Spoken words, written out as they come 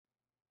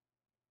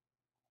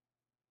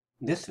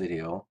This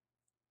video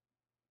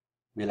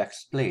will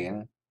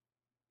explain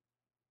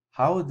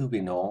how do we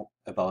know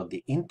about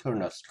the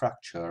internal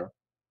structure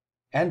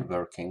and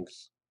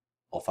workings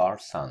of our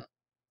Sun.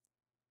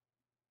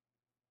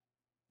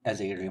 As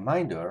a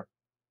reminder,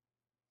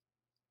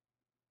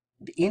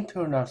 the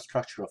internal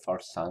structure of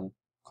our Sun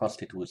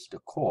constitutes the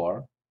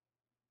core,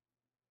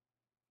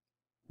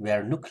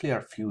 where nuclear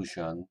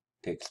fusion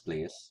takes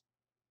place,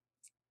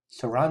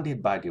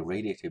 surrounded by the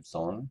radiative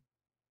zone,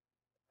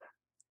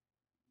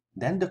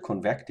 then the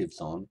convective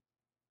zone,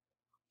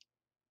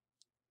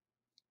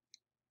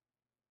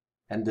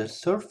 and the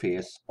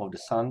surface of the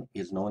Sun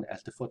is known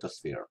as the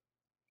photosphere.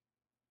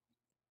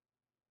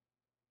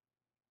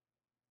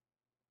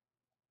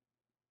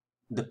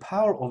 The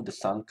power of the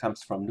Sun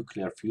comes from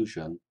nuclear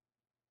fusion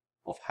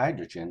of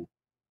hydrogen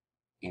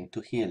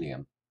into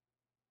helium.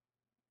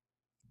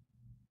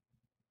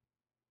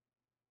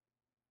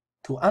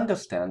 To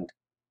understand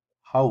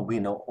how we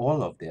know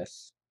all of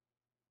this,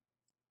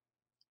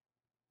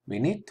 we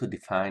need to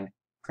define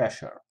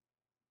pressure.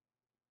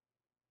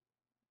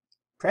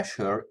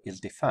 Pressure is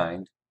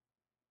defined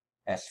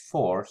as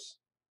force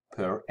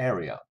per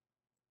area.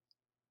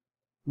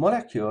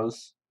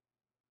 Molecules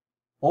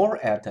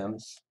or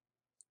atoms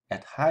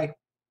at high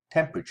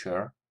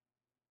temperature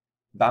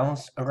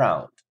bounce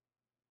around.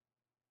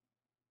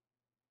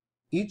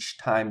 Each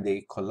time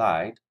they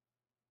collide,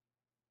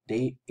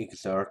 they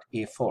exert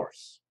a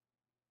force.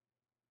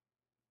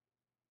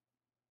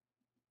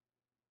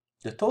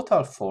 The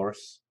total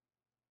force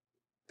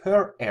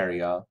per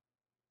area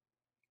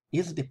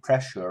is the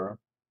pressure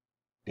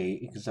they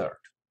exert.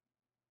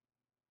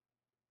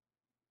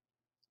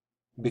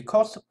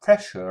 Because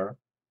pressure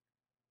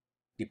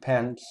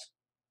depends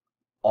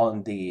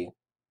on the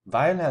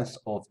violence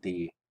of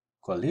the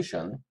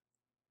collision,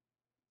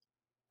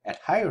 at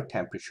higher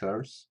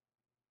temperatures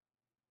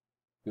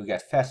you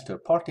get faster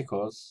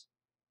particles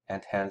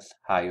and hence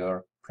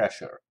higher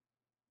pressure.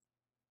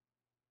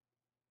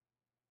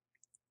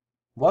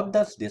 What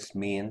does this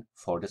mean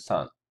for the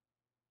Sun?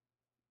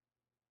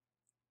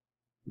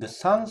 The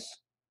Sun's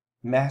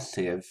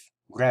massive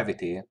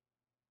gravity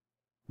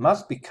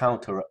must be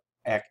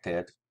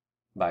counteracted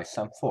by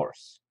some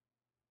force.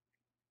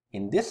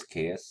 In this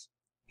case,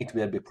 it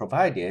will be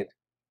provided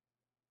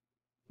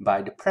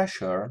by the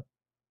pressure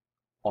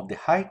of the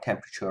high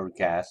temperature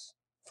gas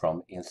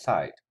from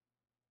inside.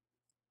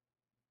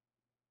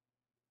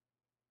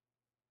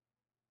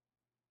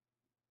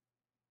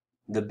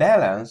 The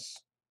balance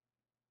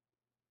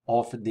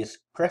of this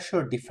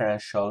pressure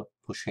differential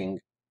pushing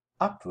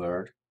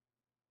upward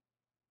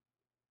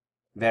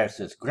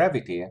versus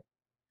gravity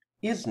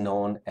is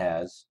known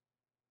as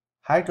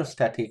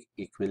hydrostatic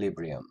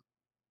equilibrium.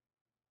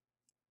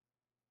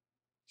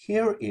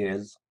 Here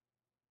is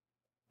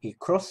a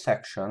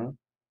cross-section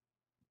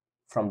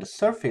from the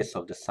surface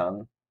of the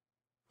Sun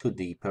to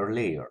deeper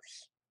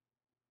layers.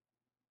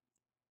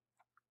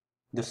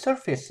 The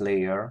surface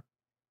layer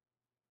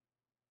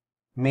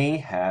may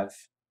have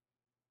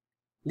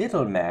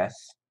little mass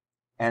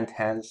and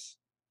hence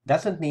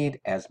doesn't need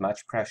as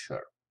much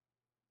pressure.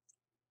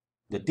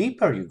 The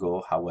deeper you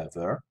go,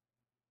 however,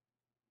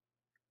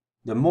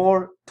 the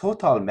more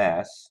total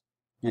mass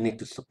you need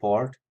to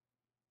support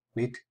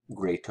with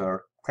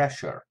greater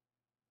pressure.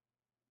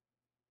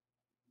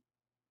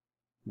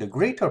 The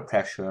greater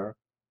pressure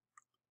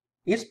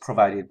is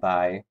provided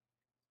by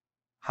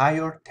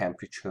higher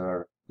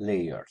temperature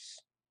layers.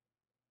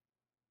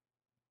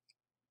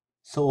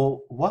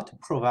 So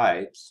what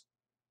provides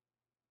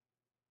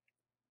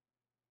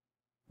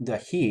the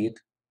heat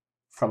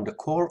from the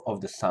core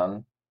of the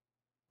Sun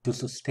to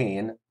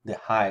sustain the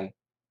high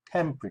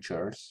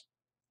temperatures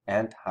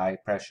and high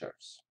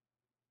pressures?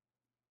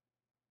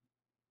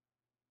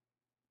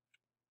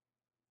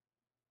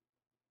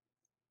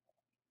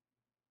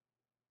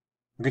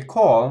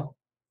 Recall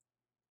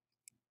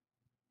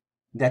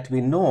that we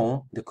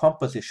know the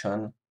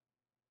composition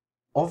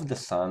of the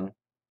Sun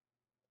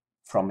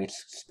from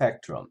its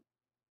spectrum.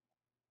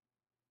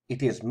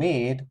 It is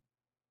made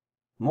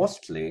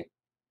mostly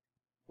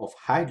of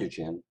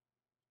hydrogen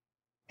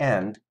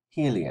and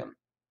helium.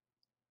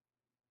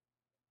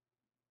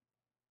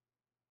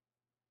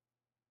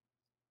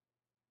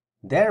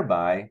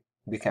 Thereby,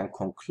 we can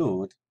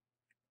conclude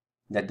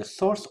that the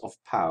source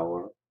of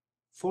power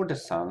for the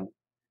Sun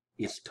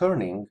is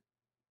turning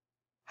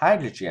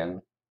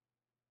hydrogen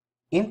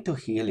into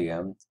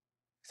helium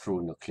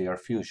through nuclear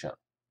fusion.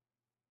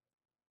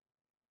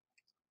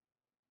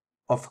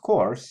 Of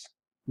course,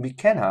 we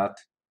cannot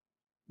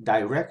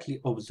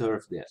directly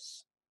observe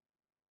this.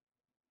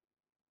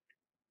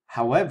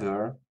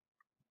 However,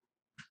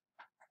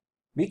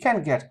 we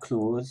can get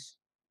clues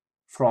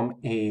from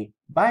a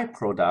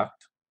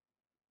byproduct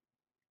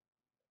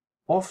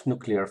of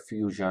nuclear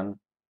fusion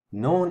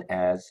known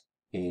as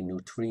a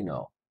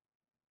neutrino.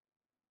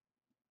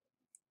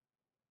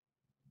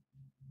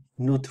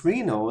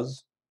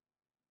 Neutrinos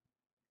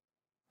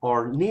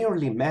are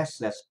nearly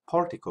massless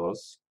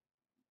particles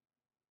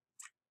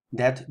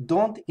that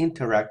don't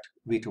interact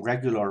with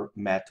regular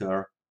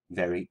matter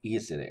very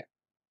easily.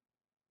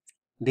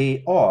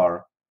 they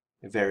are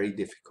very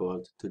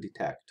difficult to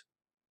detect.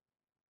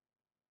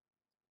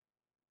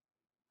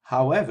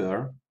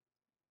 However,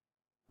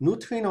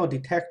 neutrino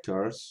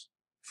detectors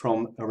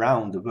from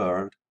around the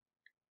world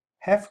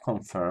have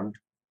confirmed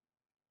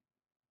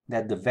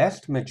that the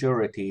vast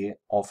majority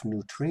of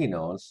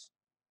neutrinos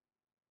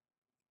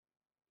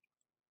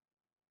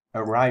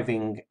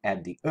arriving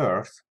at the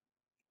Earth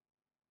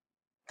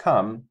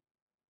come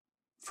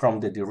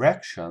from the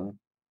direction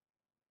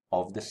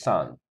of the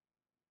Sun.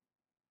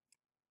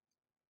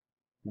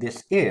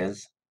 This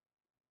is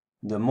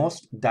the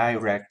most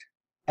direct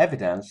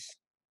evidence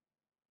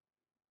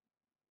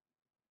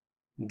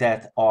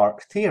that our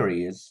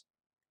theories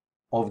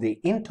of the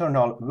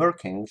internal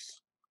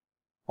workings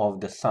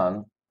of the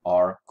Sun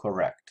are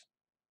correct.